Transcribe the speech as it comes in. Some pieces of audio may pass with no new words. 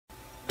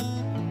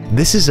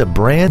This is a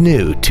brand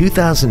new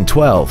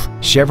 2012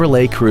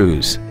 Chevrolet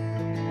Cruze.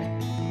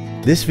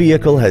 This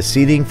vehicle has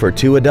seating for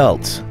 2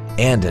 adults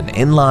and an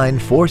inline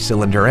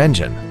 4-cylinder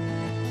engine.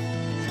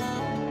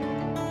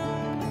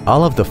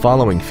 All of the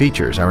following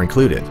features are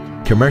included: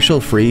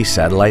 commercial-free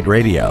satellite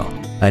radio,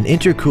 an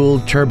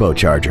intercooled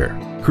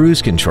turbocharger,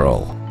 cruise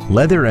control,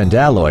 leather and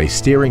alloy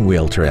steering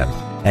wheel trim,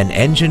 an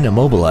engine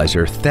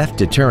immobilizer theft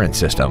deterrent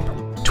system,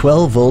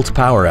 12-volt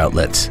power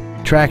outlets,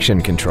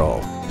 traction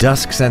control,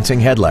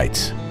 dusk-sensing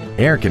headlights,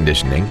 air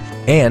conditioning,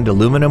 and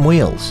aluminum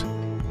wheels.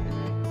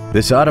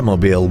 This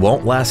automobile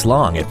won't last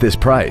long at this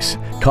price.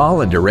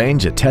 Call and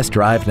arrange a test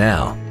drive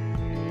now.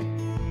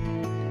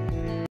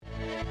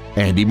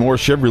 Andy Mohr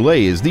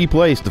Chevrolet is the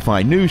place to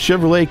find new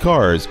Chevrolet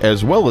cars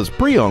as well as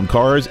pre-owned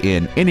cars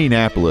in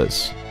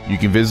Indianapolis. You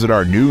can visit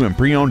our new and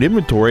pre-owned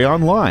inventory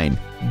online,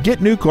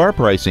 get new car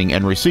pricing,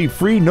 and receive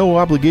free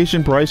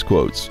no-obligation price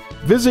quotes.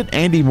 Visit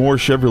Andy Mohr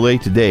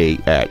Chevrolet today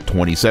at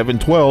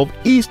 2712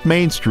 East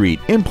Main Street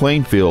in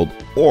Plainfield,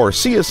 or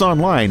see us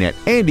online at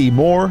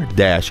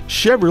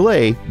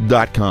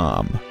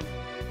andymohr-chevrolet.com.